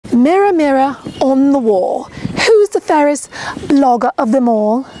Mirror, mirror on the wall, who's the fairest blogger of them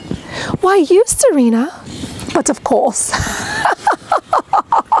all? Why, you, Serena. But of course.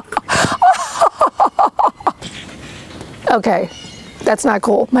 Okay, that's not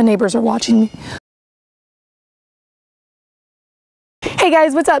cool. My neighbors are watching me. Hey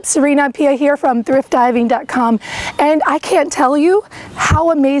guys, what's up? Serena Appiah here from thriftdiving.com, and I can't tell you how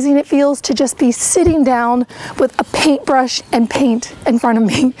amazing it feels to just be sitting down with a paintbrush and paint in front of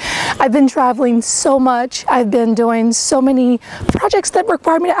me. I've been traveling so much. I've been doing so many projects that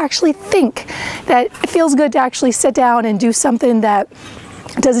require me to actually think, that it feels good to actually sit down and do something that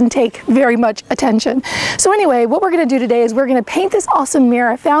doesn't take very much attention. So anyway, what we're going to do today is we're going to paint this awesome mirror.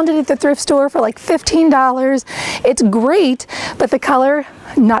 I found it at the thrift store for like $15. It's great, but the color,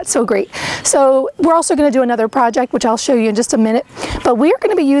 not so great. So we're also going to do another project, which I'll show you in just a minute. But we're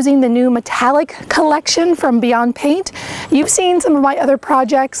going to be using the new metallic collection from Beyond Paint. You've seen some of my other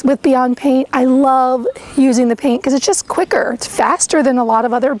projects with Beyond Paint. I love using the paint because it's just quicker. It's faster than a lot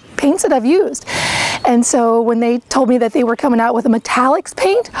of other paints that I've used. And so when they told me that they were coming out with a metallics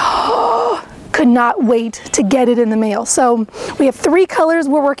paint, could not wait to get it in the mail. So we have 3 colors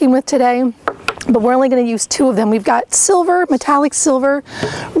we're working with today, but we're only going to use 2 of them. We've got silver, metallic silver,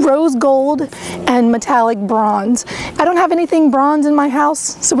 rose gold, and metallic bronze. I don't have anything bronze in my house,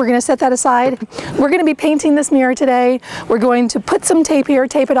 so we're going to set that aside. We're going to be painting this mirror today. We're going to put some tape here,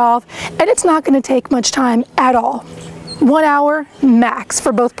 tape it off, and it's not going to take much time at all. 1 hour max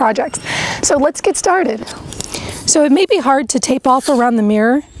for both projects. So let's get started. So it may be hard to tape off around the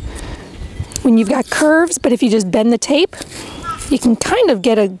mirror when you've got curves, but if you just bend the tape, you can kind of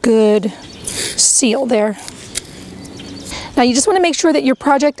get a good seal there. Now you just want to make sure that your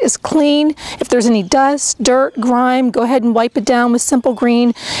project is clean. If there's any dust, dirt, grime, go ahead and wipe it down with simple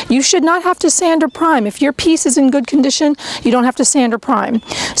green. You should not have to sand or prime. If your piece is in good condition, you don't have to sand or prime.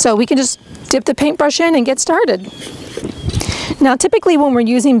 So we can just dip the paintbrush in and get started. Now typically when we're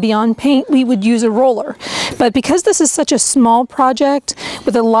using Beyond Paint, we would use a roller, but because this is such a small project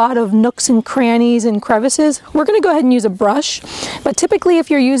with a lot of nooks and crannies and crevices, we're going to go ahead and use a brush. But typically if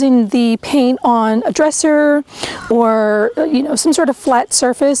you're using the paint on a dresser or some sort of flat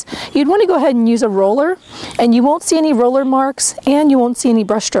surface, you'd want to go ahead and use a roller, and you won't see any roller marks and you won't see any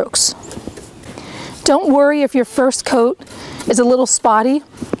brush strokes. Don't worry if your first coat is a little spotty.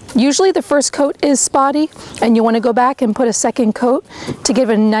 Usually the first coat is spotty and you want to go back and put a second coat to give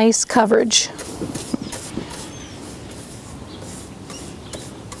a nice coverage.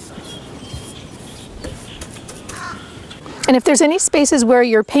 And if there's any spaces where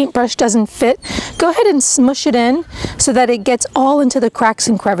your paintbrush doesn't fit, go ahead and smush it in so that it gets all into the cracks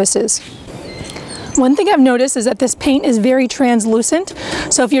and crevices. One thing I've noticed is that this paint is very translucent,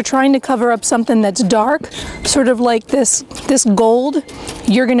 so if you're trying to cover up something that's dark, sort of like this gold,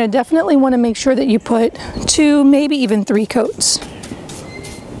 you're going to definitely want to make sure that you put 2, maybe even 3 coats.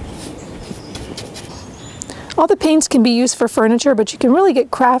 All the paints can be used for furniture, but you can really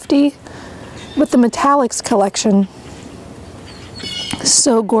get crafty with the metallics collection.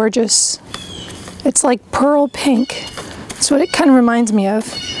 So gorgeous. It's like pearl pink. That's what it kind of reminds me of.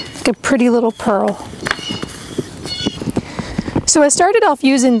 Like a pretty little pearl. So I started off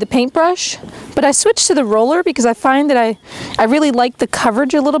using the paintbrush, but I switched to the roller because I find that I really like the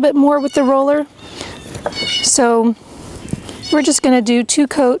coverage a little bit more with the roller. So we're just going to do 2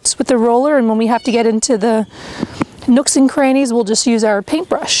 coats with the roller, and when we have to get into the nooks and crannies, we'll just use our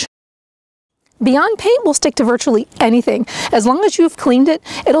paintbrush. Beyond Paint will stick to virtually anything. As long as you've cleaned it,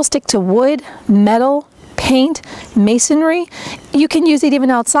 it'll stick to wood, metal, paint, masonry. You can use it even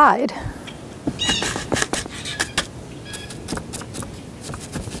outside.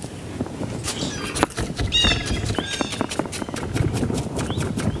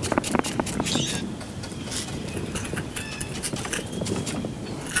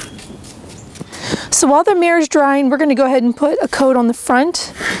 So while the mirror's drying, we're going to go ahead and put a coat on the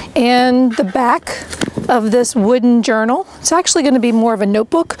front and the back of this wooden journal. It's actually going to be more of a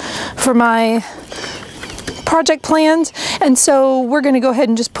notebook for my project plans, and so we're going to go ahead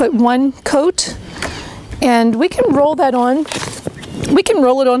and just put 1 coat, and we can roll that on. We can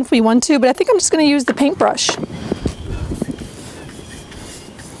roll it on if we want to, but I think I'm just going to use the paintbrush.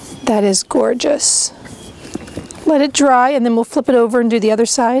 That is gorgeous. Let it dry and then we'll flip it over and do the other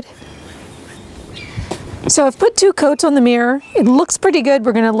side. So I've put 2 coats on the mirror. It looks pretty good.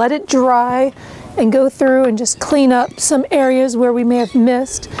 We're going to let it dry and go through and just clean up some areas where we may have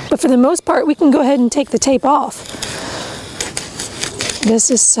missed. But for the most part, we can go ahead and take the tape off.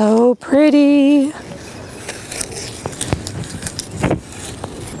 This is so pretty.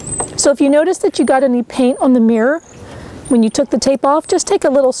 So if you notice that you got any paint on the mirror, when you took the tape off, just take a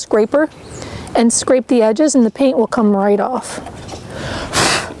little scraper and scrape the edges and the paint will come right off.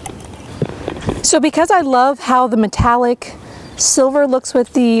 So because I love how the metallic silver looks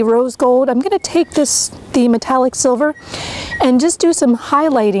with the rose gold, I'm going to take the metallic silver and just do some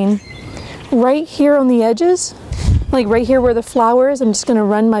highlighting right here on the edges, like right here where the flower is. I'm just going to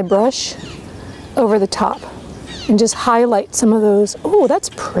run my brush over the top and just highlight some of those. Oh, that's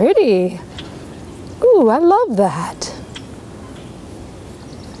pretty. Ooh, I love that.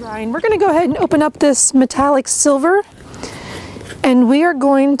 Ryan, we're going to go ahead and open up this metallic silver and we are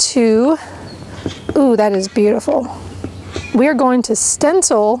going to, ooh, that is beautiful. We are going to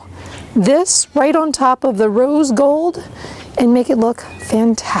stencil this right on top of the rose gold and make it look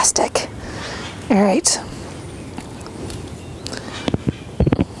fantastic. All right.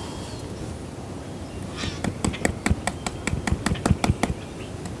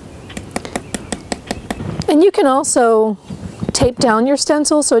 And you can also tape down your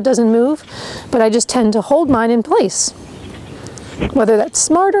stencil so it doesn't move, but I just tend to hold mine in place. Whether that's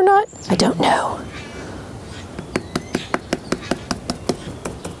smart or not, I don't know.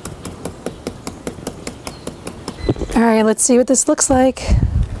 All right, let's see what this looks like.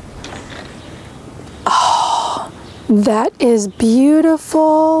 Oh, that is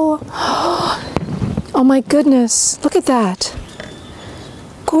beautiful. Oh my goodness, look at that.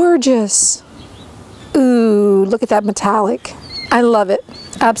 Gorgeous. Ooh, look at that metallic. I love it,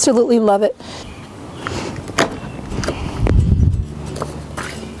 absolutely love it.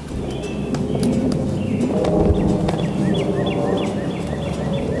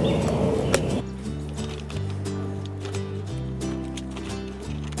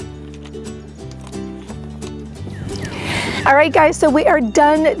 All right guys, so we are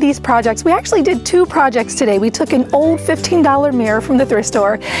done these projects. We actually did 2 projects today. We took an old $15 mirror from the thrift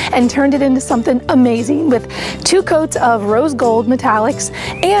store and turned it into something amazing with 2 coats of rose gold metallics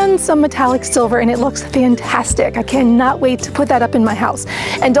and some metallic silver, and it looks fantastic. I cannot wait to put that up in my house.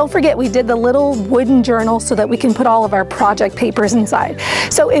 And don't forget, we did the little wooden journal so that we can put all of our project papers inside.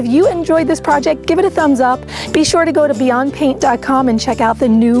 So if you enjoyed this project, give it a thumbs up. Be sure to go to beyondpaint.com and check out the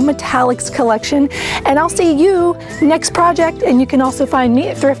new metallics collection. And I'll see you next project. And you can also find me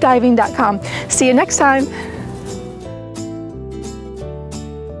at thriftiving.com. See you next time.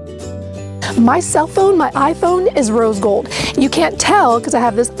 My cell phone, my iPhone, is rose gold. You can't tell because I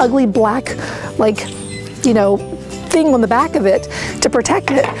have this ugly black, like, you know, thing on the back of it to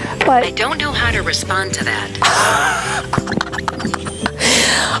protect it. But I don't know how to respond to that.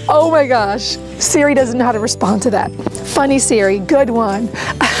 Oh my gosh, Siri doesn't know how to respond to that. Funny Siri, good one.